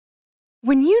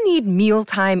When you need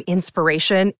mealtime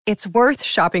inspiration, it's worth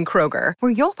shopping Kroger,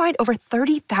 where you'll find over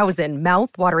 30,000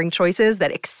 mouth-watering choices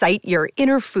that excite your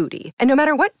inner foodie. And no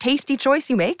matter what tasty choice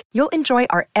you make, you'll enjoy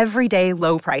our everyday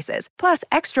low prices, plus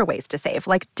extra ways to save,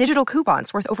 like digital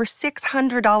coupons worth over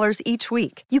 $600 each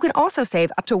week. You can also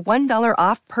save up to $1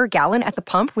 off per gallon at the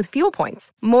pump with fuel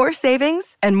points. More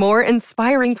savings and more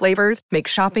inspiring flavors make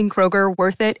shopping Kroger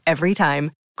worth it every time.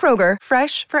 Kroger,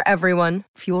 fresh for everyone.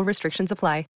 Fuel restrictions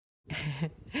apply.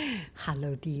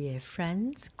 Hello, dear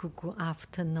friends. Good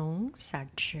afternoon.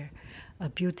 Such a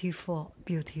beautiful,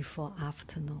 beautiful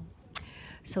afternoon.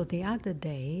 So the other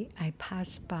day, I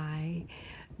passed by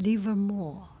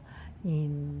Livermore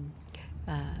in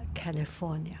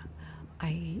California.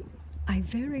 I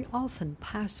very often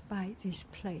pass by this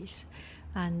place,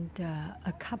 and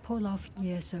a couple of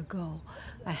years ago,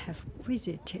 I have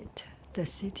visited the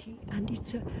city, and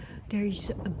there is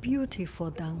a beautiful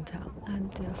downtown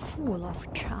and full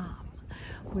of charm,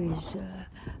 with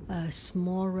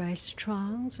small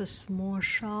restaurants, small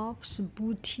shops,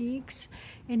 boutiques.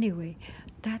 Anyway,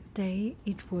 that day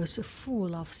it was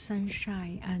full of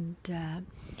sunshine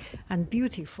and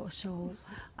beautiful, so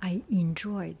I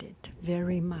enjoyed it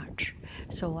very much.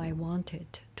 So I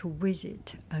wanted to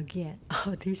visit again.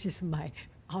 Oh, this is my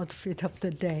outfit of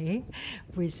the day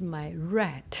with my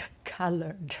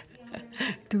red-colored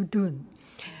dudun.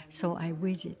 So I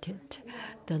visited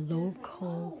the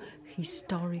local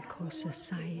historical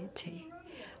society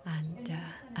and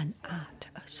an art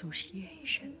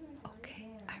association. Okay,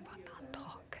 I will not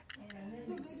talk. I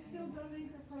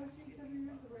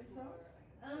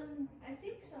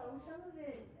think so. Some of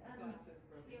it,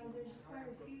 there's quite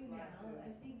a few now. I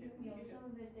think, some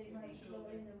of it they might go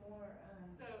into more,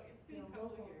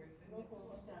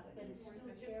 local stuff, but it's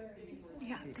still charity.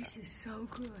 Yeah, this is so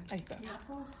good.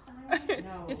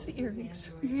 It's the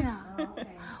earrings. Yeah.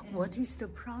 What is the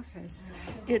process?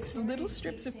 It's little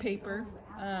strips of paper.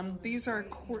 These are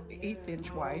 1/8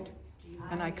 inch wide,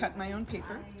 and I cut my own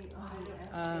paper.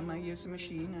 I use a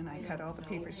machine, and I cut all the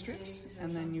paper strips,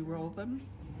 and then you roll them,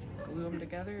 glue them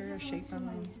together, shape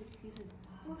them.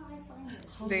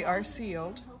 They are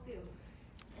sealed.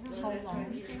 How long?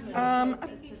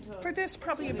 For this,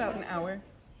 probably about an hour.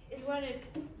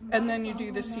 And then you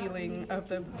do the sealing of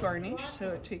the varnish, so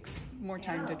it takes more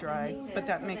time to dry, but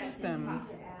that makes them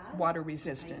water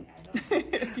resistant,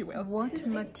 if you will. What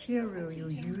material you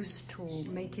use to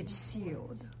make it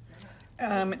sealed?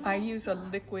 I use a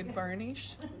liquid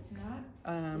varnish,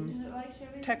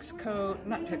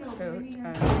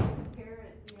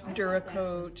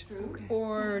 Duracoat,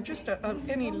 or just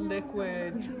any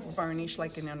liquid varnish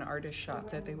like in an artist shop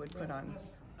that they would put on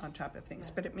top of things.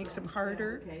 But it makes them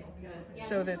harder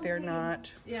so that they're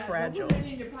not fragile.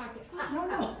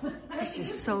 This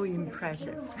is so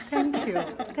impressive. Thank you.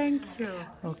 Thank you.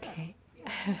 Okay.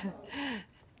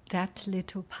 That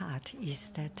little part is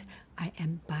that I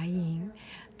am buying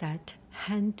that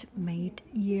handmade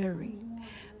earring.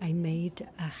 I made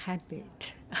a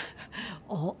habit,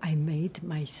 or I made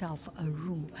myself a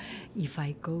rule. If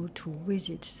I go to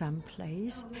visit some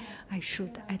place, I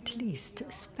should at least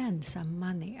spend some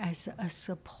money as a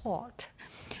support.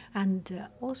 And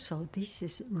also, this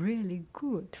is really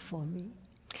good for me.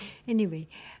 Anyway,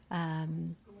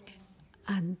 and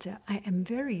I am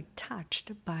very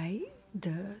touched by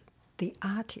the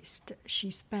artist.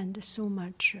 She spent so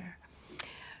much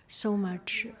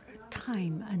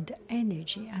time and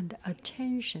energy and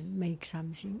attention make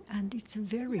something, and it's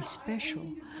very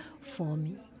special for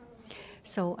me.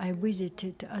 So I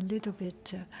visited a little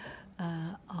bit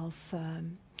of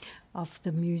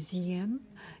the museum.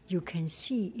 You can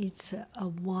see it's a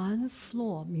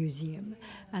one-floor museum,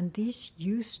 and this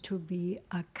used to be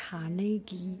a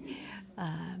Carnegie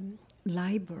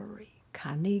library,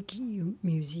 Carnegie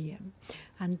Museum,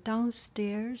 and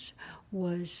downstairs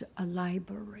was a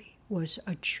library, was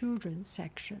a children's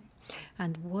section.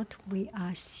 And what we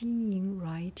are seeing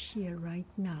right here, right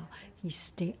now,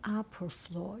 is the upper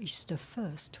floor, is the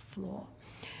first floor.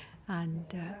 And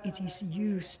it is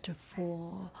used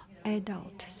for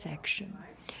adult section,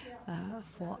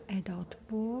 for adult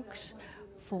books,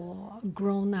 for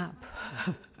grown-up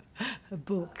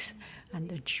books, and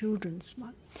the children's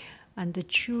one. And the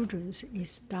children's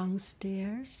is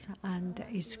downstairs and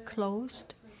is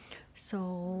closed.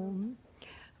 So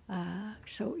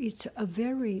it's a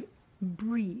very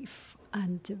brief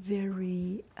and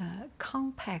very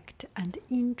compact and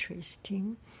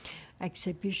interesting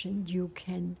exhibition. You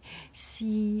can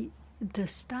see the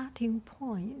starting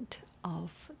point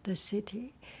of the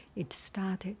city. It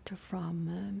started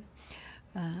from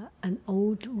an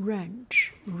old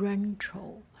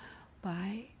rancho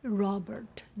by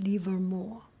Robert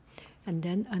Livermore. And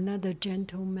then another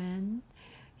gentleman,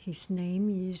 his name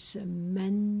is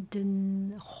Mendenhall,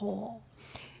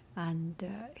 and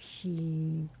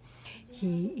he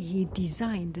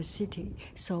designed the city.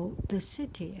 So the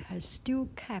city has still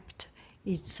kept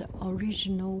its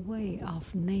original way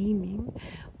of naming.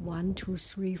 1, 2,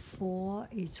 3, 4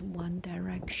 is one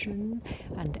direction,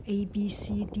 and A, B,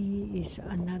 C, D is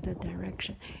another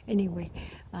direction. Anyway,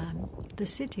 the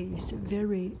city is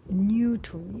very new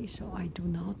to me, so I do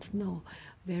not know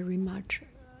very much.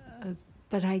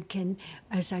 But I can,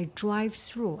 as I drive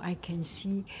through, I can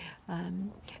see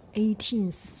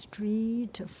 18th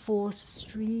Street, 4th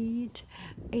Street,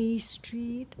 A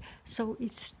Street. So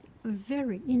it's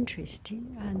very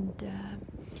interesting,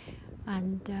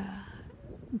 and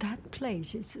that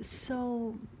place is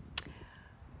so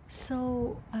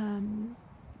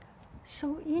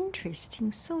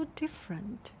interesting, so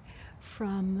different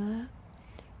from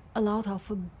a lot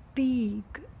of big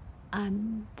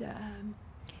and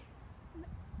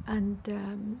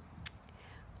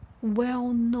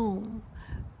well-known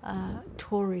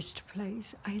tourist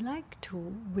place. I like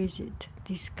to visit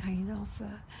this kind of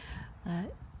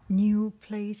new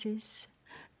places,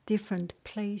 different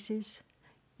places,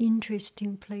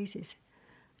 interesting places.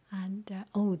 And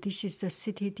this is the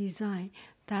city design.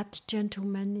 That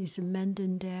gentleman is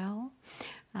Mendendale,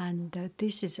 and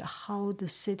this is how the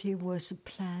city was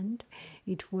planned.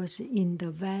 It was in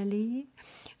the valley,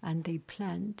 and they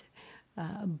planned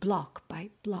block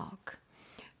by block.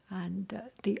 And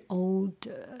the old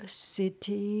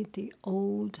city, the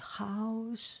old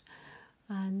house,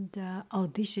 and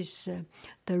this is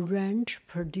the ranch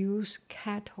produce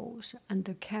cattle, and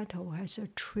the cattle has a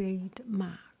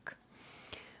trademark.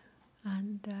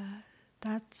 And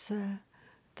that's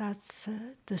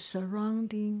the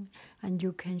surrounding, and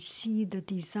you can see the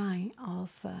design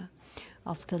of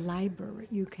the library.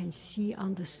 You can see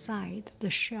on the side the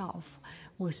shelf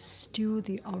was still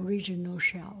the original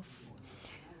shelf,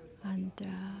 and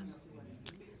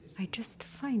I just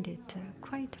find it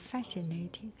quite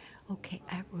fascinating. Okay,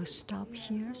 I will stop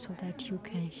here so that you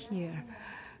can hear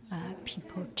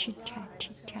people chit-chat.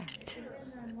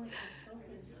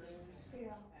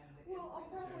 Yeah. Well, I'll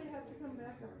probably have to come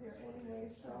back up here anyway,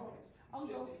 so I'll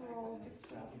go through all of this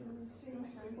stuff and see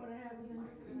what I have, and then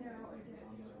narrow it down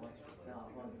to what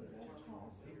it's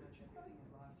called.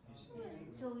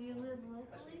 So you live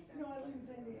locally? No, I live in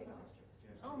San Diego.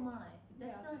 Oh my,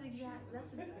 that's Yeah. not exact.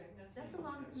 That's a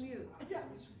long commute. Yeah.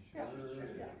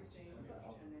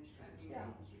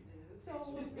 So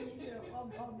we'll be, I'll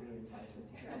be in touch with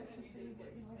you guys to see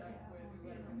what you have.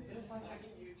 If I can,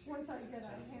 once I get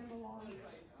a handle on it,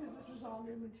 because this is all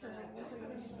new material, I was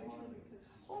going to say,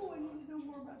 oh, I need to know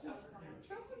more about this.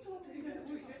 Someone told me that it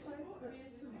was the site that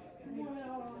the one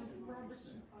out on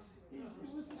Robertson.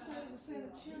 It was the site of the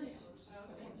sanitarium.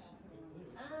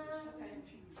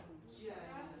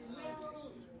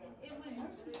 Well, it was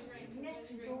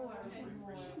next door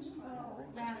more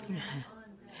rather than on.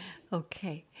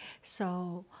 Okay,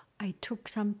 so I took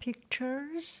some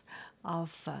pictures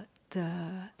of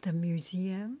the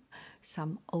museum,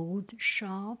 some old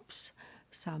shops,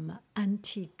 some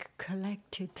antique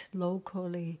collected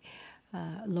locally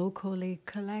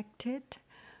collected,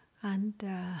 and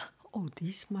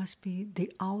this must be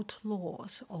the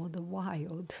outlaws or the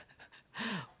wild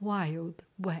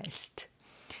west.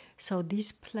 So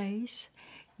this place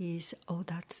is,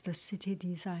 that's the city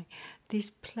design. This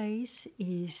place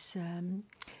is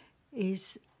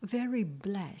very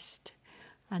blessed,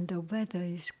 and the weather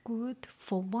is good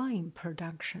for wine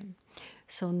production.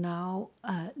 So now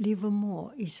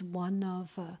Livermore is one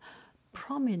of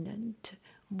prominent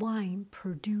wine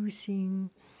producing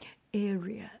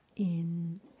area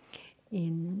in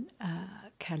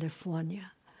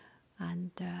California,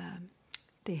 and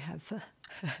they have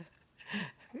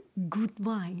good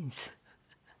wines.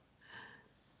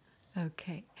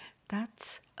 Okay,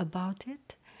 that's about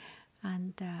it,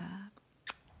 and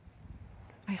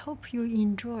I hope you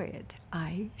enjoy it.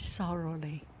 I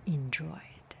thoroughly enjoy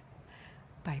it.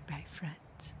 Bye bye,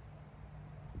 friends.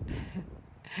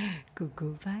 Goo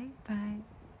bye bye.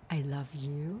 I love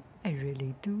you. I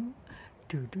really do.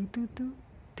 Do.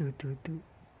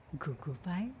 Goo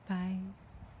bye bye.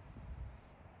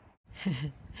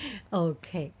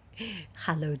 Okay.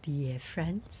 Hello, dear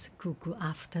friends. Good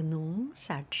afternoon.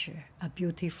 Such a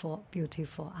beautiful,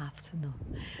 beautiful afternoon.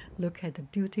 Look at the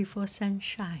beautiful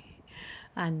sunshine.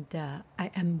 And I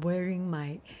am wearing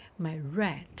my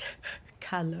red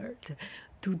colored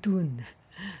dudun,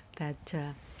 that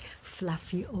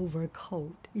fluffy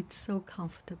overcoat. It's so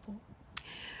comfortable.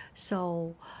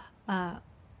 So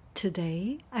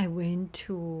today I went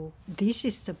to, this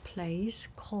is the place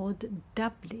called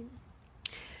Dublin.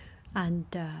 And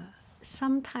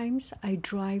sometimes I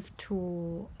drive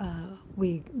to,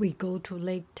 we go to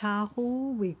Lake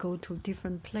Tahoe, we go to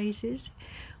different places.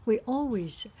 We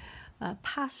always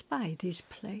pass by this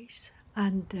place,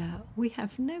 and we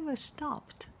have never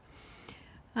stopped.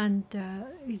 And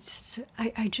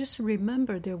I just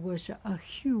remember there was a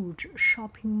huge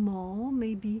shopping mall.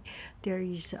 Maybe there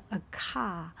is a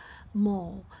car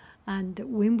mall. And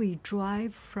when we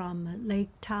drive from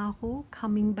Lake Tahoe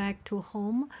coming back to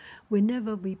home,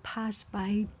 whenever we pass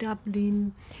by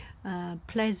Dublin,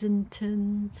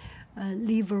 Pleasanton,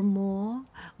 Livermore,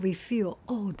 we feel,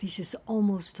 oh, this is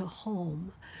almost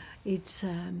home.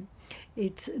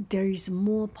 There is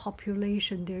more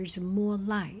population, there is more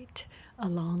light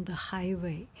along the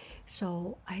highway.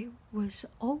 So I was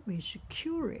always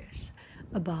curious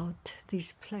about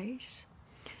this place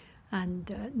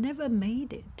and never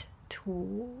made it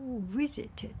to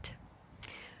visit it.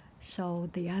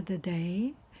 So the other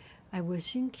day I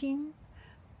was thinking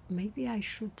maybe I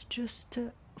should just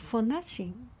for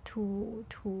nothing to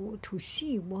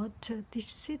see what this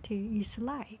city is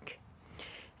like.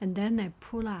 And then I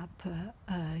pull up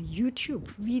a YouTube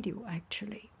video.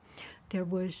 Actually there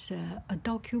was a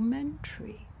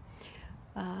documentary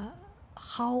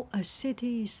how a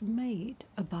city is made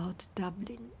about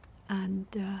Dublin, and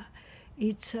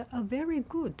it's a very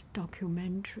good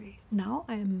documentary. Now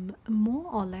I'm more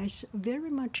or less very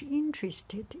much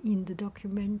interested in the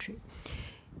documentary.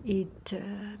 It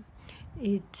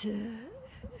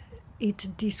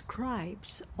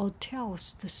describes or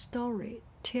tells the story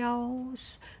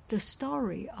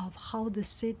of how the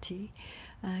city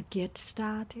gets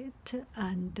started,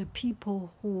 and the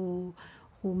people who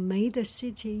made the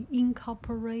city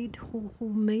incorporate, who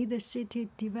made the city,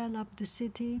 develop the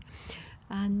city,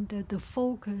 and the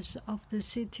focus of the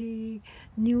city,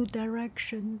 new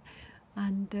direction,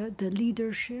 and the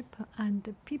leadership. And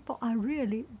the people are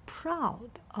really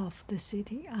proud of the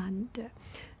city and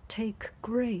take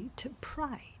great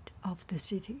pride of the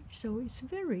city. So it's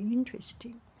very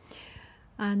interesting.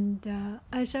 And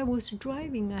as I was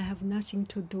driving, I have nothing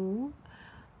to do.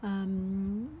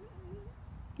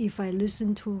 If I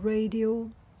listen to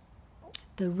radio,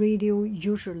 the radio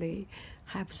usually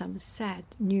have some sad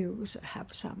news,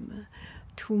 have some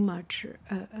too much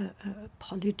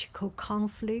political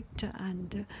conflict,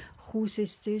 and who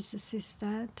says this, says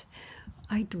that.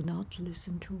 I do not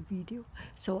listen to video,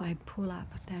 so I pull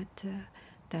up that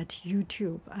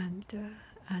YouTube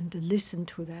and listen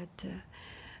to that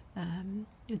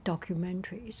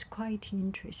documentary. It's quite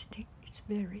interesting. It's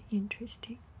very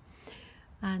interesting.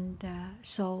 And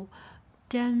so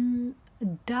then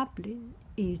Dublin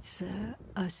is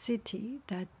a city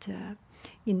that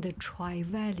in the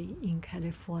Tri-Valley in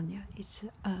California. It's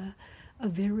a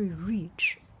very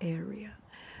rich area,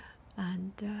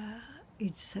 and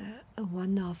it's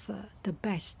one of the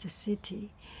best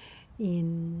city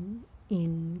in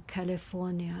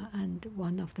California, and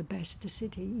one of the best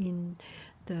city in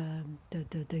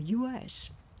the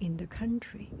U.S., in the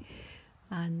country.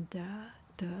 And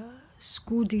the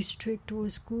school district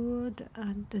was good,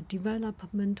 and the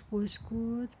development was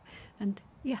good. And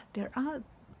yeah, there are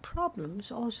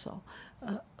problems also,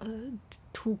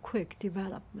 too quick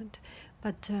development,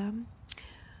 but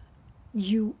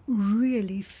you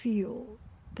really feel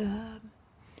the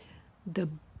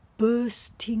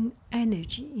bursting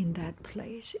energy in that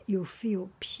place. You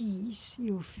feel peace,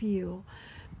 you feel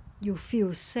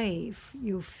safe,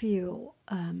 you feel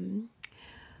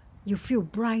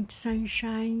bright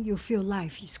sunshine, you feel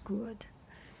life is good.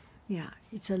 Yeah,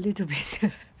 it's a little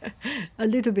bit a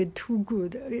little bit too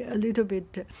good, a little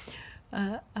bit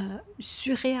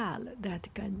surreal, that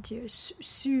感觉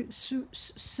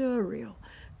surreal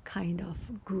kind of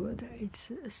good.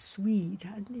 It's sweet,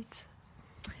 and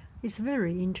it's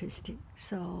very interesting.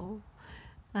 So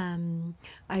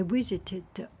I visited,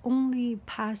 only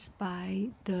passed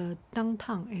by the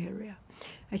downtown area.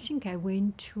 I think I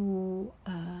went to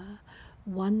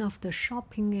one of the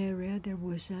shopping area. There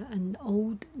was an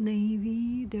Old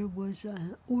Navy, there was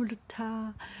an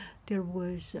Ulta, there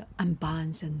was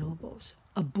Barnes and Nobles,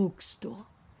 a bookstore.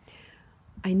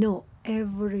 I know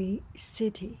every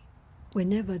city,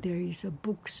 whenever there is a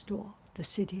bookstore, the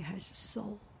city has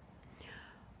soul.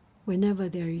 Whenever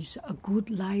there is a good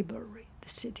library, the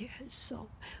city has soul.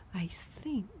 I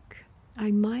think I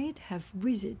might have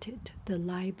visited the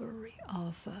library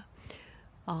of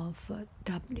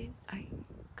Dublin. I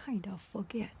kind of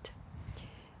forget.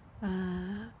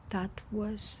 That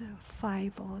was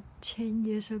 5 or 10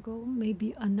 years ago.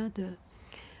 Maybe another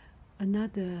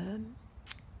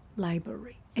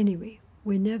library. Anyway,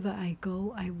 whenever I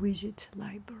go, I visit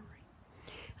library.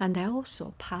 And I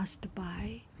also passed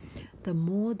by the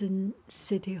modern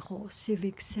City Hall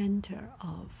Civic Center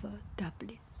of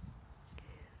Dublin.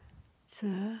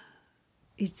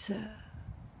 It's a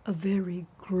very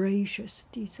gracious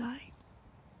design.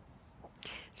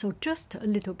 So just a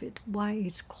little bit why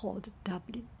it's called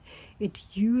Dublin. It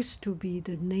used to be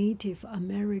the Native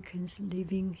Americans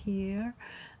living here,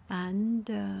 and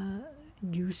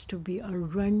used to be a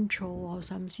rancho or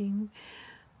something.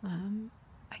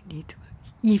 I need to,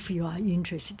 if you are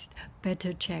interested,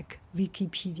 better check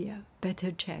Wikipedia,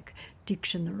 better check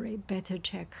dictionary, better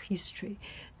check history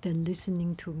than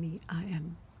listening to me. I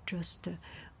am just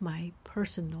my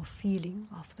personal feeling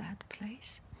of that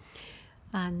place.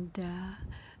 And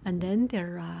then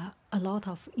there are a lot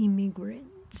of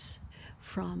immigrants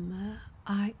from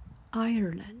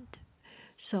Ireland.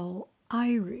 So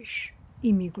Irish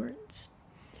immigrants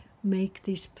make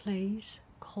this place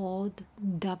called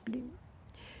Dublin.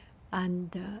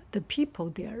 And the people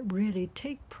there really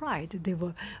take pride. They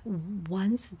were,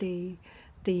 once they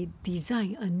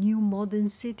design a new modern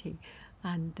city,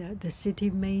 and the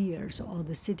city mayors or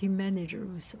the city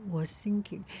managers was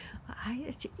thinking,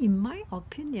 in my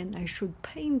opinion, I should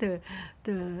paint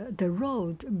the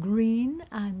road green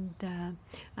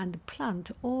and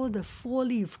plant all the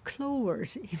four-leaf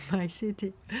clovers in my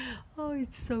city. Oh,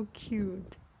 it's so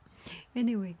cute.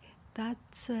 Anyway,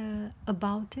 that's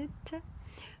about it.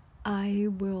 I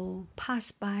will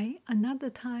pass by another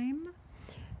time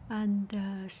and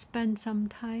spend some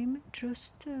time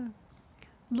just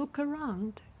look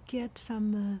around, get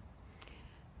some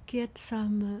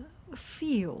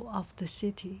feel of the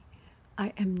city.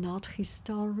 I am not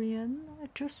historian,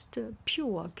 just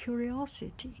pure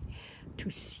curiosity to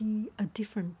see a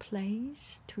different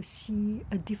place, to see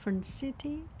a different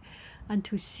city, and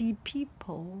to see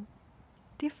people,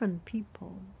 different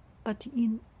people, but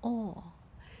in awe.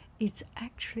 It's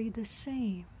actually the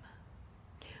same.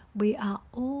 We are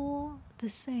all the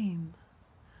same.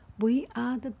 We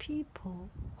are the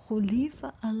people who live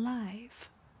a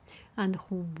life and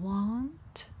who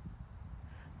want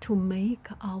to make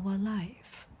our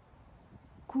life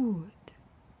good,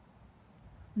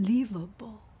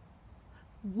 livable,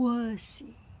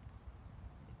 worthy,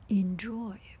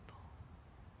 enjoyable.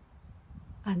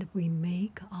 And we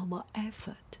make our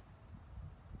effort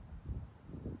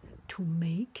to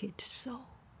make it so.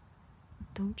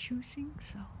 Don't you think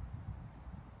so?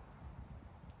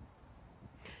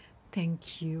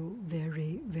 Thank you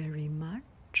very, very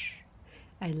much.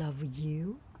 I love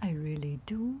you. I really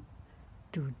do.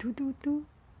 Do, do, do, do.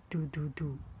 Do, do,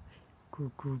 do.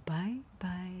 Goo, goo, bye,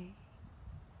 bye.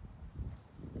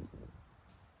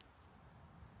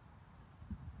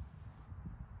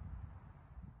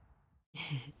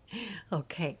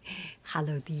 Okay.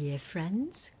 Hello, dear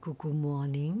friends. Good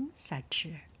morning. Such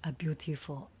a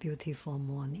beautiful, beautiful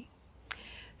morning.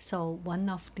 So one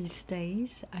of these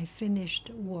days, I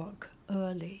finished work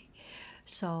early.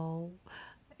 So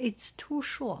it's too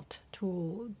short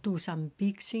to do some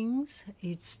big things.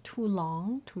 It's too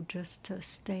long to just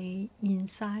stay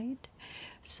inside.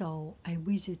 So I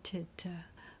visited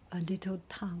a little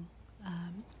town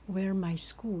where my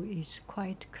school is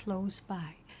quite close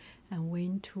by, and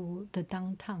went to the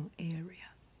downtown area.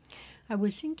 I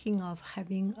was thinking of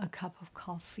having a cup of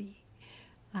coffee,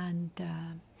 and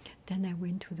then I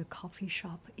went to the coffee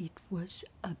shop. It was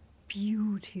a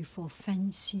beautiful,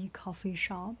 fancy coffee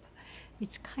shop.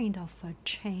 It's kind of a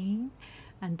chain,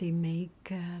 and they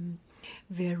make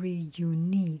very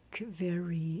unique,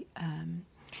 very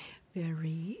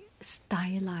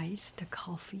stylized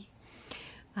coffee.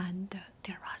 And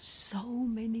there are so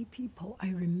many people. I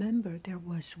remember there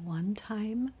was one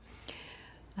time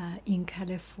in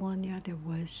California, there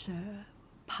was a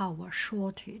power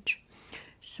shortage.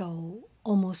 So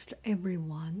almost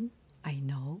everyone I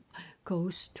know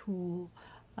goes to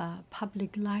a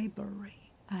public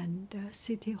library and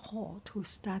city hall to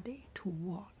study, to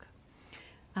work.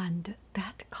 And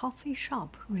that coffee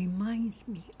shop reminds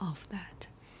me of that.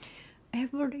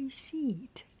 Every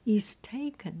seat is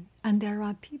taken, and there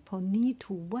are people need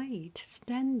to wait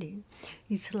standing.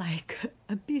 It's like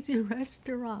a busy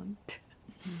restaurant.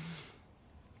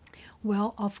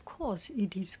 Well, of course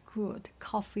it is good.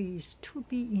 Coffee is to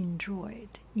be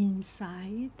enjoyed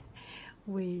inside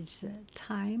with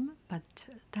time, but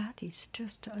that is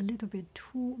just a little bit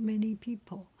too many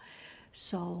people.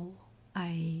 So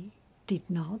I did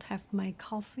not have my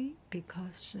coffee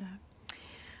because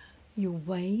you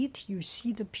wait, you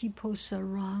see the people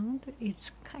surround,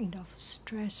 it's kind of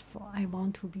stressful. I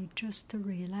want to be just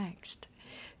relaxed.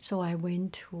 So I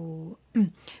went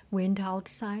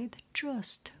outside,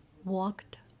 just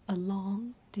walked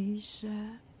along these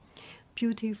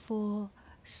beautiful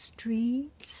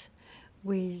streets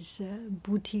with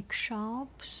boutique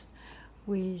shops,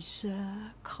 with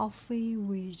coffee,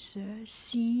 with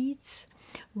seats,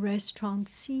 restaurant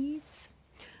seats.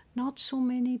 Not so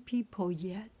many people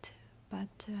yet,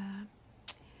 but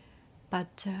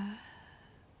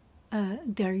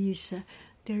there is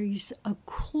a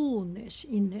coolness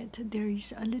in it. There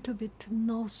is a little bit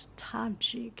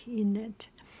nostalgic in it,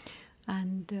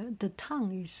 and the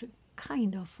town is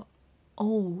kind of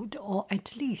old, or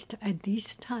at least at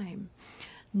this time,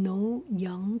 no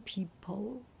young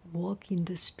people walk in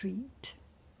the street.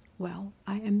 Well,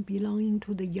 I am belonging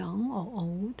to the young or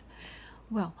old.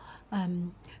 Well,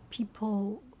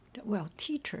 people, well,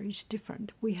 teacher is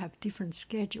different. We have different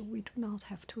schedule. We do not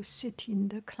have to sit in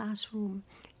the classroom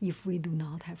if we do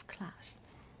not have class.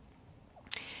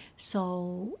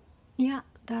 So, yeah,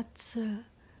 that's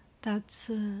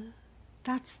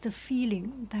the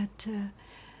feeling that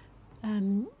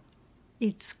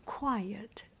it's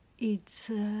quiet,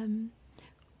 it's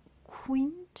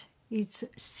quaint, it's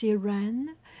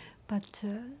serene, but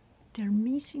they're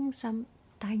missing some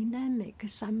dynamic,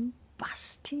 some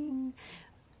busting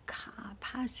car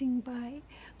passing by.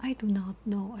 I do not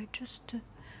know. I just a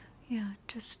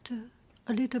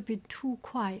little bit too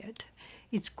quiet.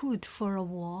 It's good for a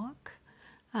walk,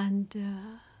 and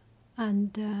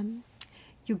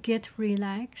you get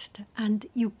relaxed, and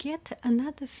you get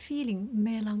another feeling,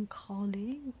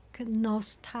 melancholic,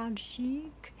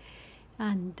 nostalgic,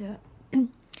 and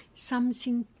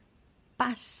something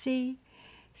passé,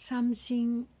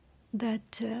 something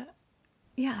that,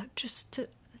 just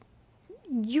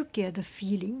you get a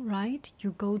feeling, right?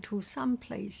 You go to some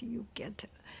place, you get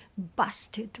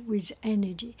busted with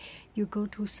energy. You go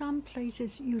to some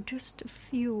places, you just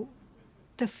feel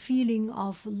the feeling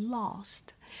of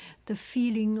lost, the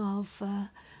feeling of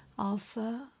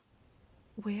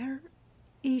where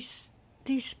is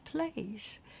this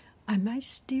place? Am I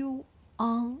still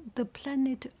on the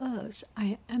planet Earth?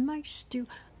 Am I still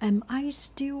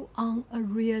on a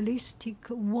realistic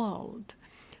world?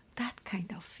 That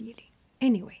kind of feeling.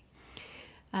 Anyway,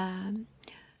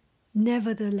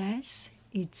 nevertheless,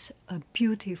 it's a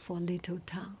beautiful little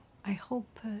town. I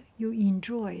hope you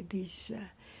enjoy this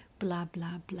blah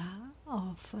blah blah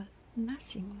of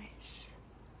nothingness.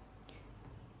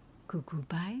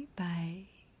 Goodbye bye.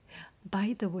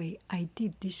 By the way, I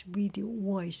did this video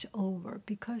voice over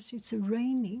because it's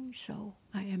raining, so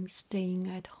I am staying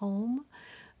at home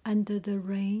under the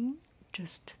rain,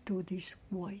 just do this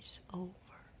voice over.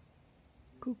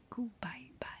 Goodbye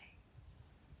bye.